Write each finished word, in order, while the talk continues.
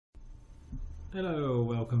Hello,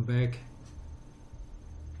 welcome back.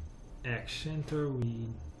 X center, we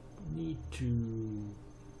need to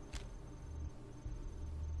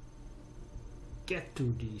get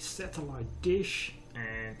to the satellite dish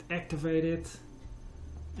and activate it.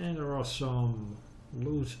 And there are some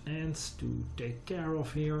loose ends to take care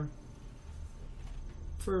of here.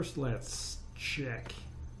 First, let's check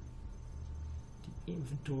the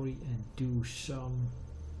inventory and do some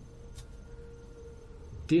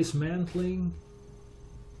dismantling.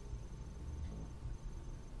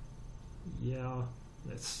 Yeah,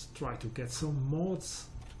 let's try to get some mods.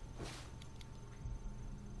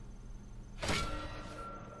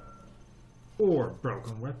 Or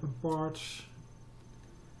broken weapon parts.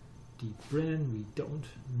 The brand, we don't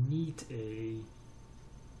need a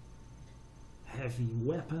heavy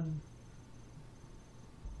weapon.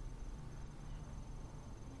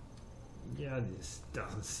 Yeah, this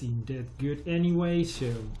doesn't seem that good anyway,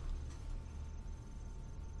 so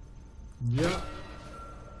yeah.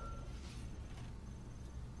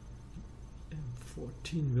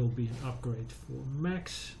 M14 will be an upgrade for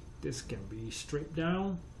Max. This can be stripped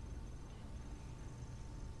down.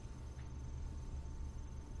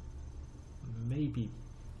 Maybe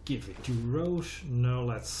give it to Rose. No,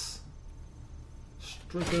 let's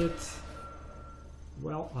strip it.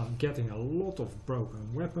 Well, I'm getting a lot of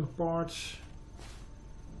broken weapon parts.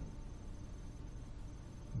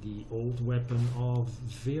 The old weapon of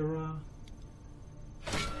Vera.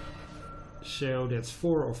 So that's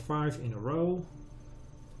 4 or 5 in a row.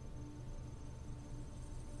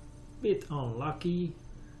 Bit unlucky.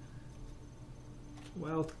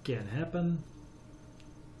 Well, it can happen.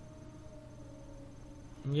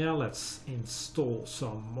 Yeah, let's install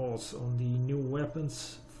some mods on the new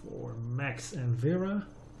weapons for Max and Vera.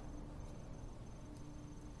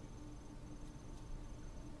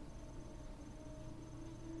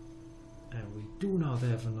 And we do not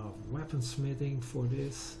have enough weaponsmithing for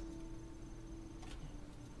this.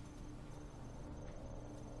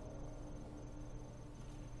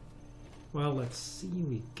 Well, let's see,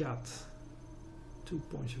 we got 2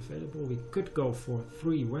 points available. We could go for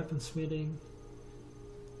 3 weaponsmithing.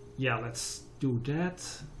 Yeah, let's do that.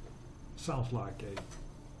 Sounds like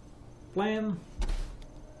a plan.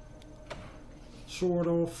 Sort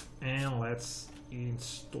of. And let's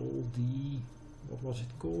install the... what was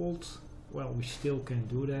it called? Well, we still can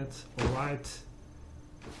do that. Alright.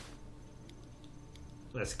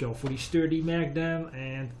 Let's go for the sturdy mag then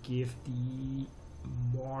and give the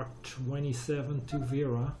Mark 27 to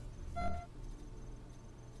Vera.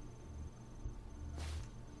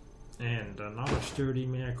 And another sturdy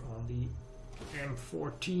mag on the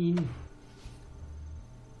M14.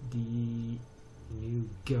 The new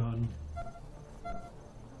gun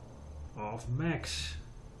of Max.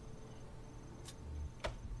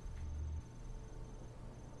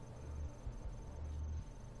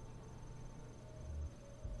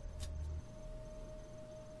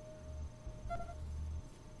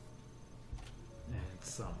 And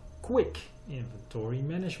some quick inventory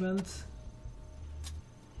management.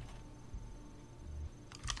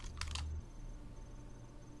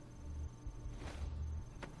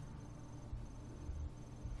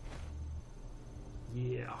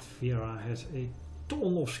 Yeah, Vera has a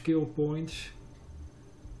ton of skill points.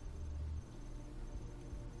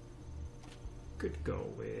 Could go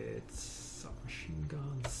with some machine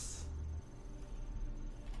guns.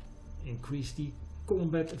 Increase the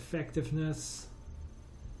combat effectiveness.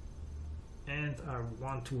 And I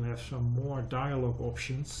want to have some more dialogue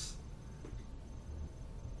options.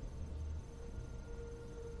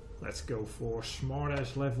 Let's go for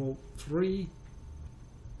smartass level 3.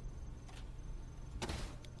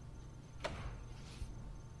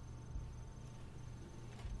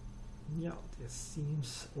 Yeah, this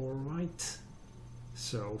seems alright.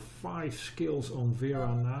 So 5 skills on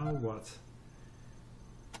Vera now, but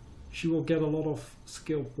she will get a lot of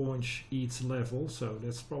skill points each level, so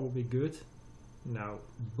that's probably good. Now,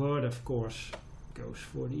 Bud of course goes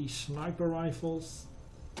for the sniper rifles.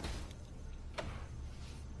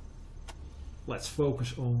 Let's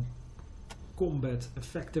focus on combat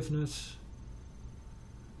effectiveness.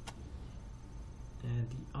 And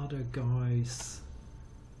the other guys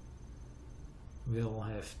will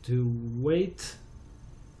have to wait.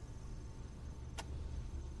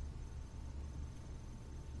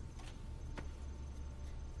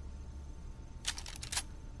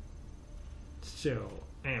 So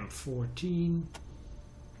M14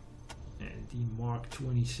 and the Mark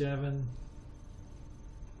 27.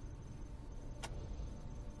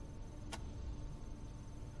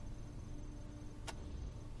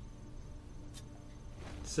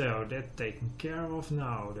 So that's taken care of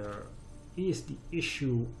now. The is the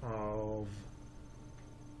issue of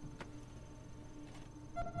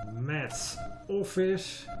Matt's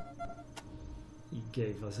office. He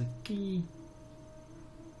gave us a key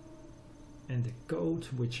and the code,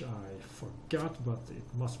 which I forgot, but it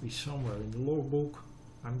must be somewhere in the logbook,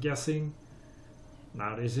 I'm guessing.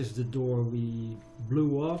 Now this is the door we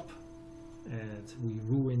blew up and we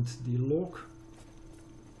ruined the lock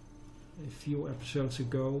a few episodes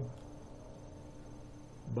ago,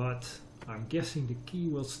 but I'm guessing the key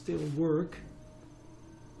will still work.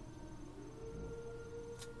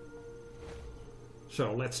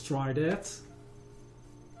 So let's try that.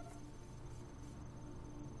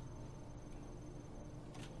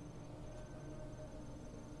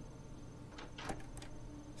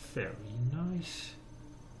 Very nice.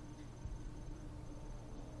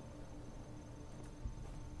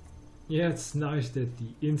 Yeah, it's nice that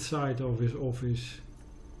the inside of his office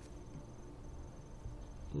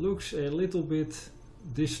looks a little bit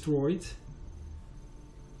destroyed.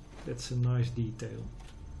 That's a nice detail.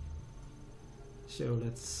 So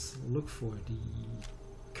let's look for the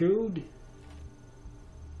code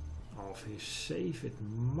of his safe. It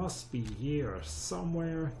must be here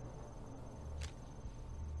somewhere.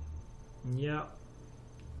 Yeah,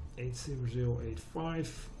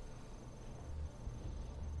 80085.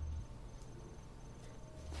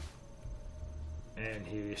 And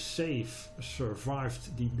his safe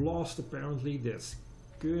survived the blast apparently. That's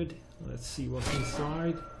good. Let's see what's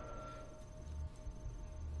inside.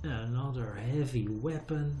 Another heavy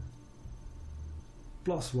weapon.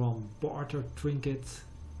 +1 barter trinket.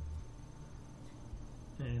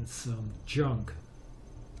 And some junk.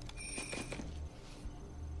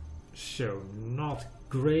 So not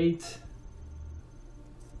great,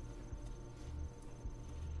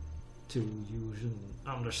 to use an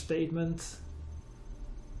understatement.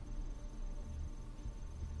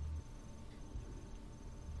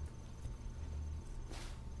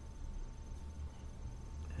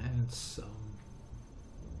 And some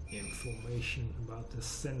information about the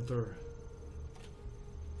center.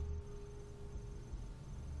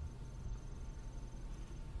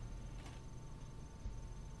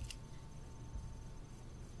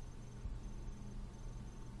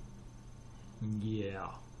 Yeah.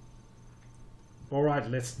 Alright,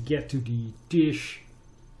 let's get to the dish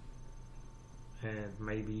and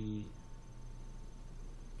maybe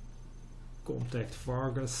contact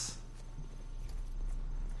Vargas.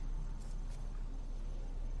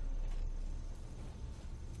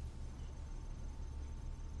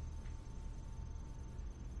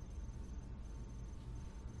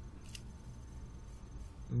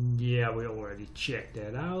 Yeah, we already checked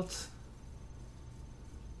that out.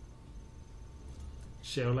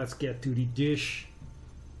 So let's get to the dish.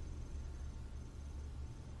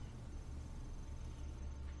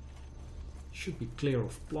 Should be clear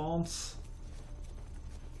of plants.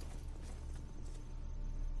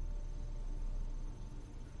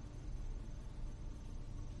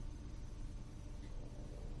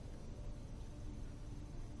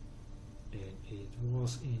 And it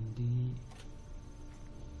was in the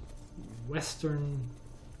western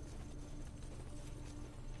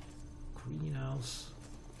greenhouse,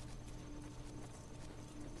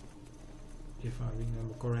 if I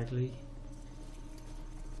remember correctly.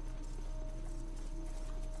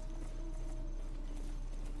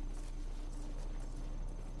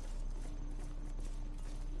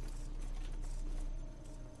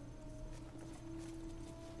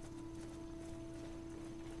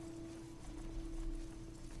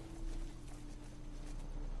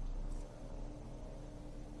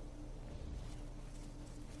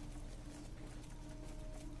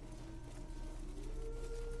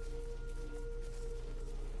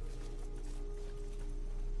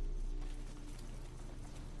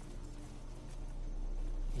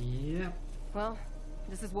 Well,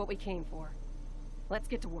 this is what we came for. Let's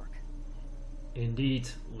get to work. Indeed,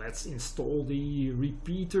 let's install the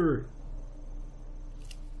repeater.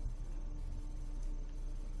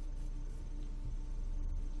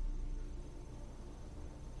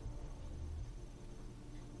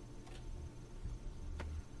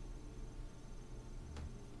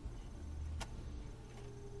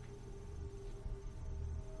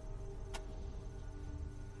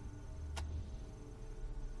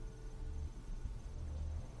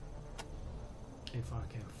 If I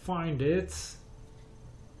can find it.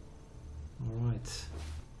 All right.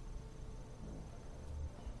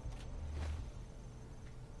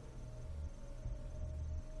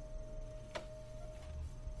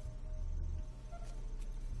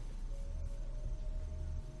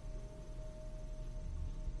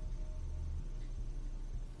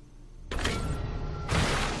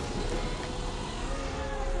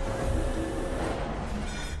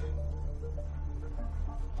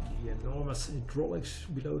 enormous hydraulics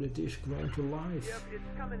below the disc grown to life. Yep,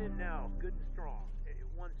 it's coming in now, good and strong.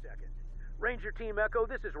 1 second. Ranger Team Echo,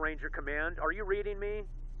 this is Ranger Command. Are you reading me?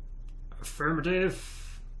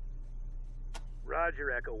 Affirmative.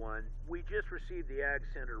 Roger, Echo 1. We just received the Ag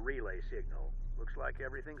Center relay signal. Looks like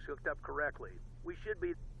everything's hooked up correctly. We should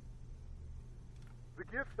be... The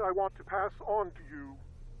gift I want to pass on to you,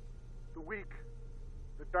 the weak,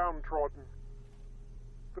 the downtrodden,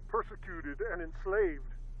 the persecuted and enslaved.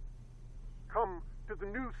 Come to the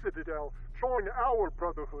new Citadel, join our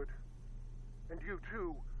brotherhood, and you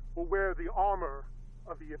too will wear the armor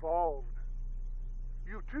of the evolved.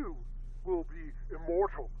 You too will be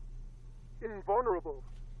immortal, invulnerable,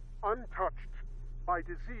 untouched by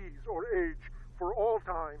disease or age for all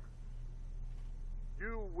time.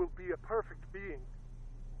 You will be a perfect being,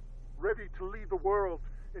 ready to lead the world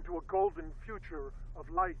into a golden future of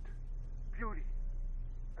light, beauty,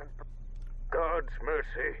 and... God's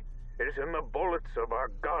mercy is in the bullets of our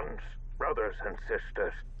guns, brothers and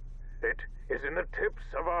sisters. It is in the tips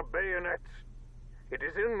of our bayonets. It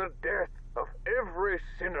is in the death of every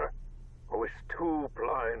sinner who is too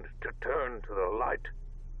blind to turn to the light.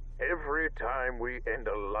 Every time we end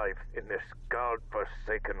a life in this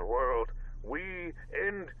God-forsaken world, we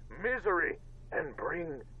end misery and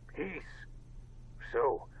bring peace.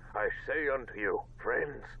 So I say unto you,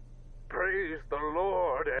 friends, praise the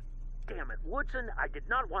Lord and... Damn it, Woodson, I did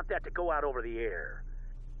not want that to go out over the air.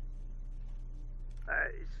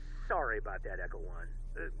 Sorry about that, Echo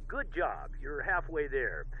 1. Good job, you're halfway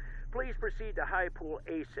there. Please proceed to Highpool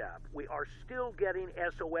ASAP. We are still getting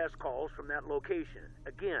SOS calls from that location.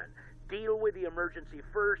 Again, deal with the emergency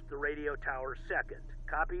first, the radio tower second.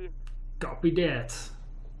 Copy? Copy that.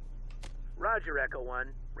 Roger, Echo 1.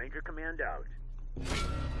 Ranger Command out.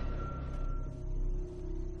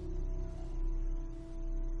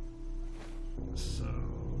 So,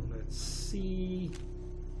 let's see.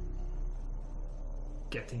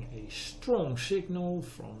 Getting a strong signal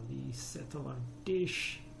from the satellite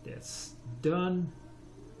dish. That's done.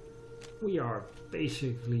 We are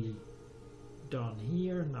basically done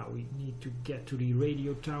here. Now we need to get to the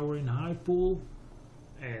radio tower in Highpool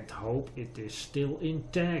and hope it is still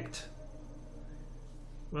intact.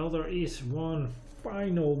 Well, there is one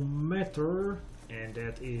final matter, and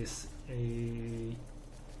that is a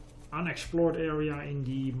unexplored area in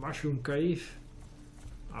the Mushroom Cave.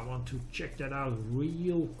 I want to check that out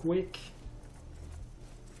real quick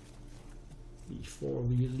before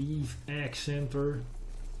we leave Ag Center.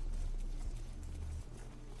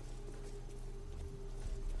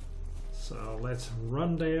 So let's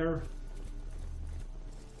run there.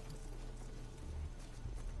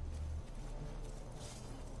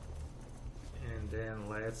 And then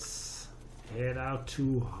let's head out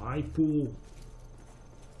to Highpool.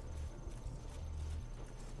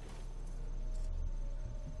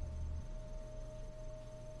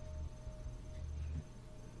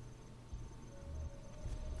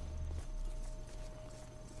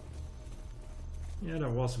 Yeah, there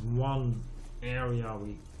was one area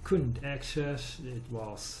we couldn't access. It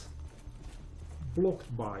was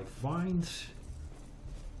blocked by vines,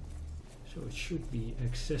 so it should be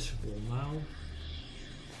accessible now.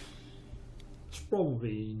 There's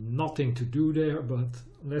probably nothing to do there, but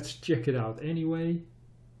let's check it out anyway,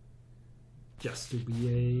 just to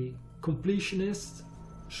be a completionist,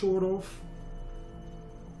 sort of.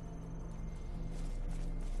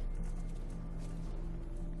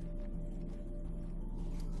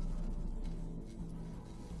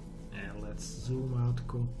 Zoom out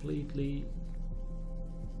completely,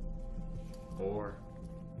 or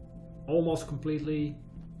almost completely,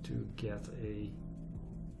 to get a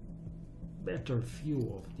better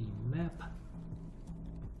view of the map.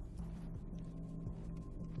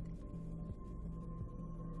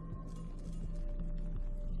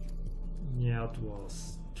 Yeah, it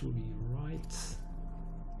was to the right.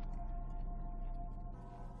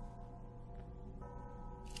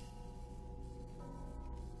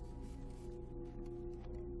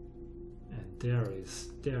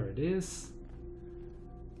 There it is.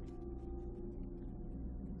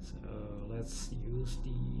 So let's use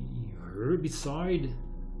the herbicide.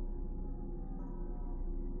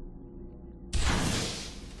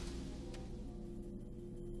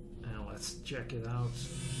 And let's check it out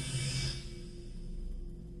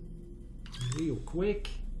real quick.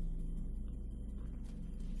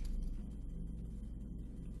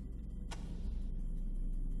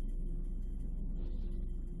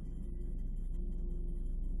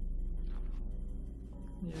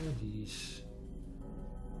 Yeah, these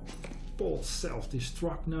bolts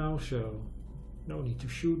self-destruct now, so no need to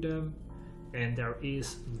shoot them. And there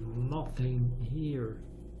is nothing here.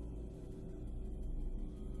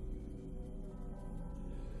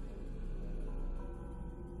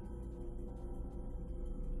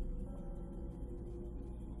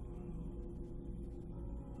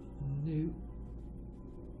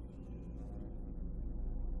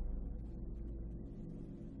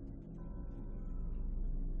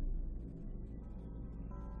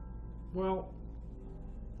 Well,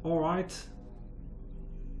 alright.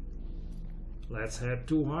 Let's head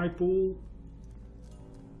to Highpool.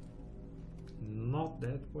 Not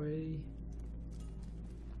that way.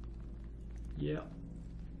 Yeah.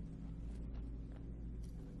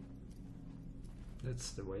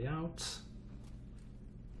 That's the way out.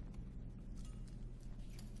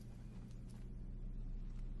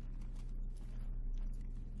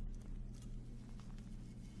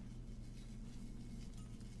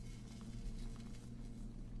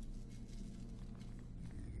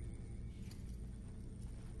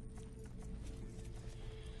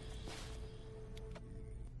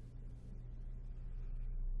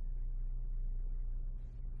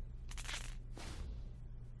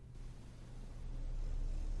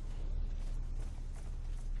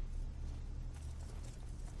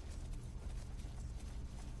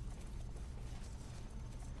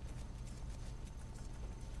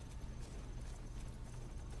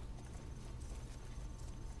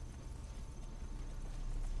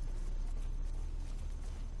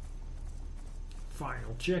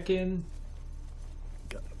 Final check-in.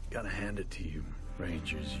 Gotta hand it to you,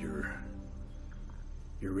 Rangers. You're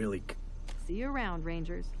really. See you around,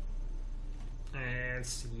 Rangers. And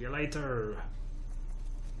see you later.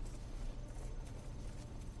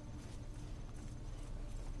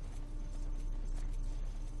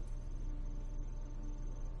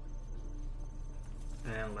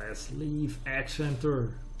 And let's leave Egg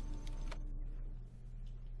Center.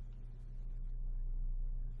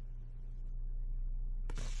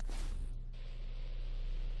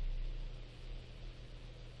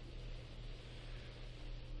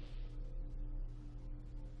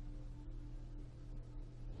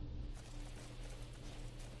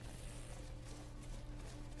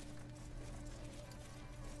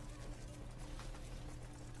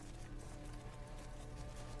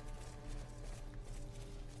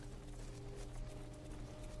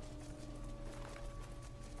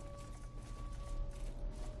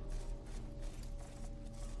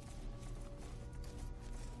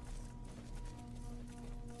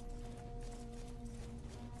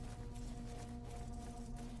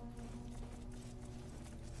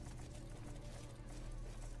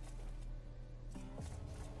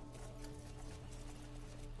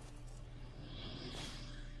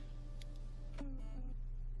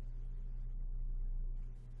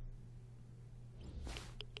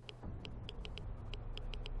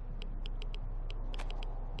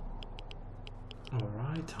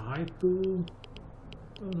 Alright, Highpool.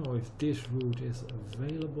 Don't know if this route is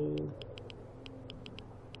available.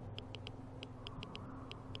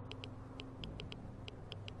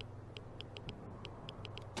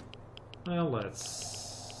 Well,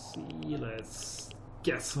 let's see. Let's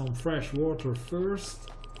get some fresh water first.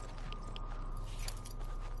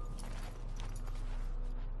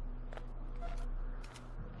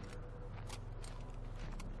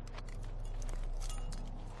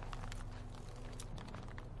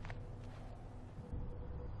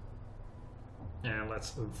 And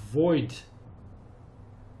let's avoid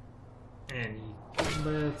any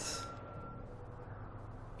combat.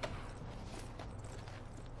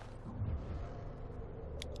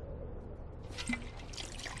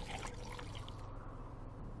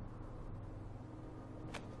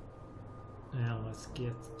 And let's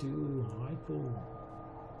get to Highpool.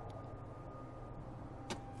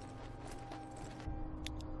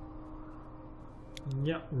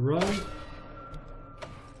 Yeah, run.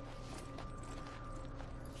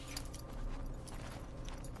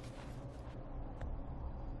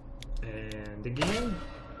 And again.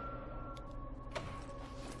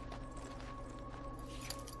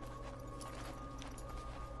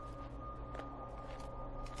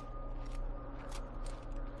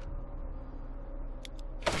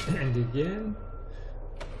 And again.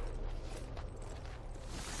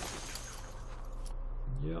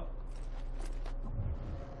 Yeah.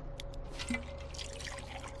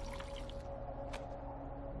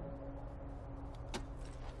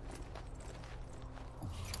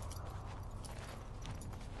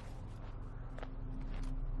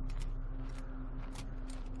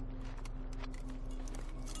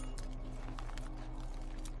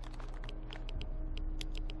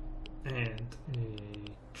 And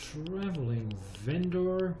a traveling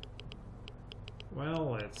vendor.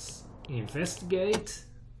 Well, let's investigate.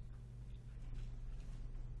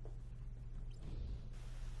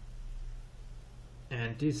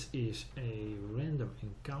 And this is a random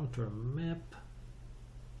encounter map.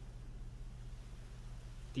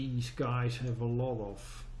 These guys have a lot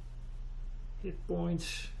of hit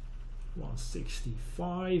points.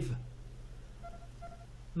 165.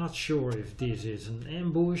 Not sure if this is an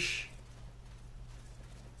ambush.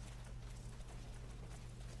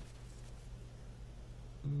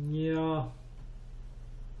 Yeah.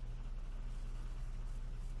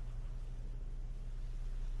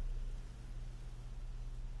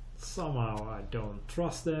 Somehow I don't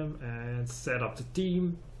trust them and set up the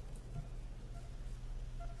team.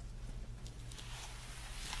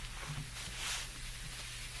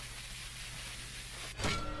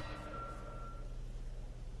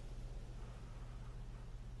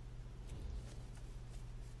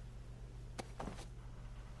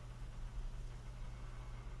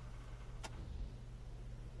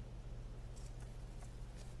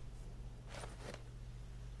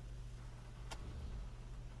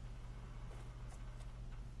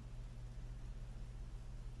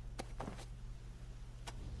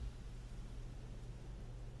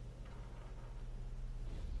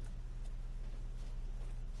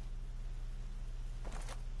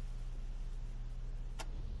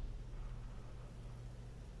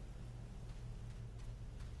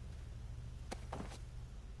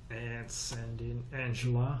 And send in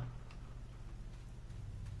Angela.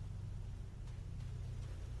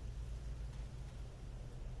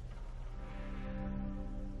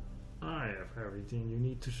 I have everything you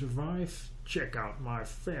need to survive. Check out my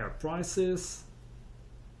fair prices.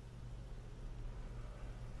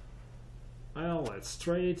 Well, let's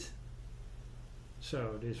trade.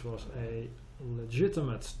 So this was a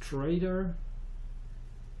legitimate trader.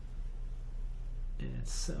 And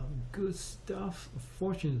some good stuff.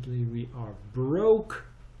 Unfortunately, we are broke.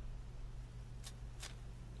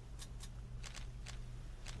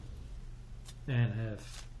 And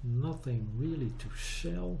have nothing really to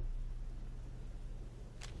sell.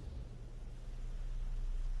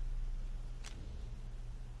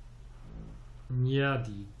 Yeah,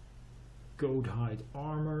 the goat hide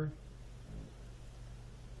armor.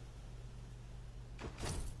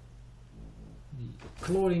 The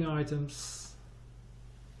clothing items.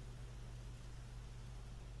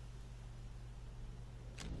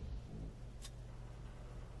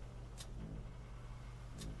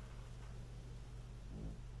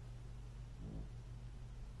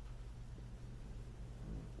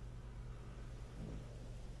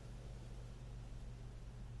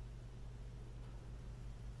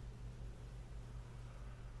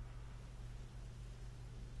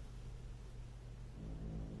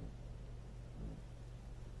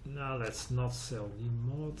 Now let's not sell the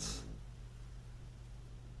mods.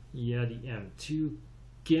 Yeah, the M2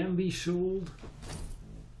 can be sold.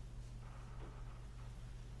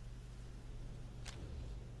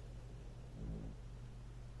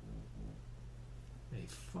 A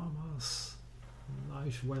FAMAS,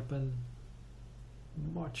 nice weapon,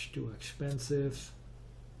 much too expensive.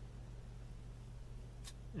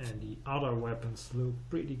 And the other weapons look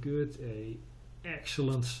pretty good. A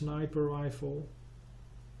excellent sniper rifle.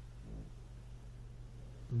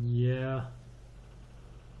 Yeah,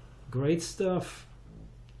 great stuff.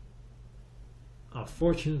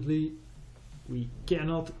 Unfortunately, we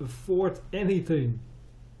cannot afford anything.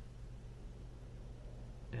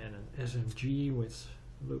 And an SMG which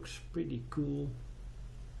looks pretty cool.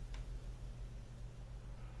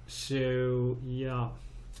 So yeah,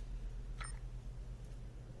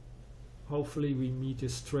 hopefully we meet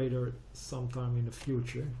this trader sometime in the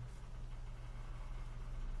future.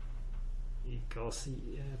 Because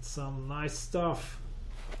he had some nice stuff.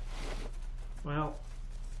 Well,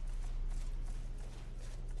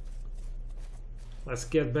 let's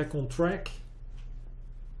get back on track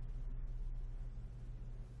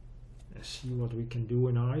and see what we can do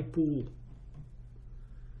in Highpool,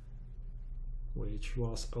 which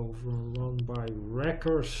was overrun by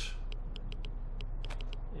wreckers,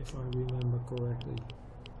 if I remember correctly.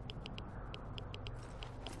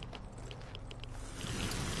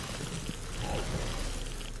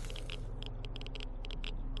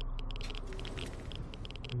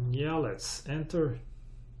 Yeah, let's enter.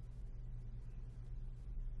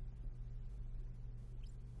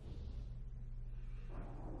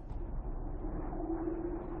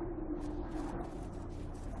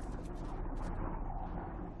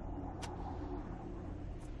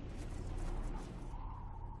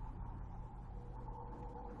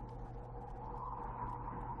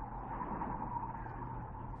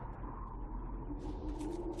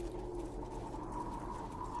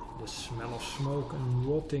 The smell of smoke and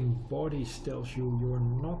rotting bodies tells you you're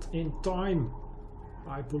not in time.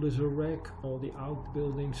 Highpool is a wreck. All the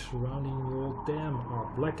outbuildings surrounding your dam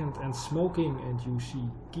are blackened and smoking, and you see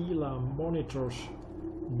Gila monitors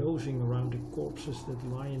nosing around the corpses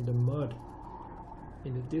that lie in the mud.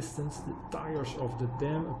 In the distance, the tires of the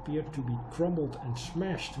dam appear to be crumbled and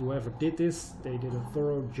smashed. Whoever did this, they did a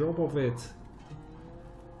thorough job of it.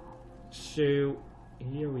 So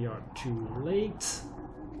here we are too late.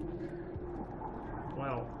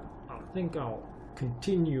 well, I think I'll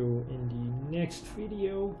continue in the next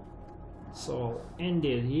video. So I'll end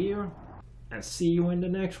it here and see you in the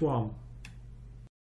next one.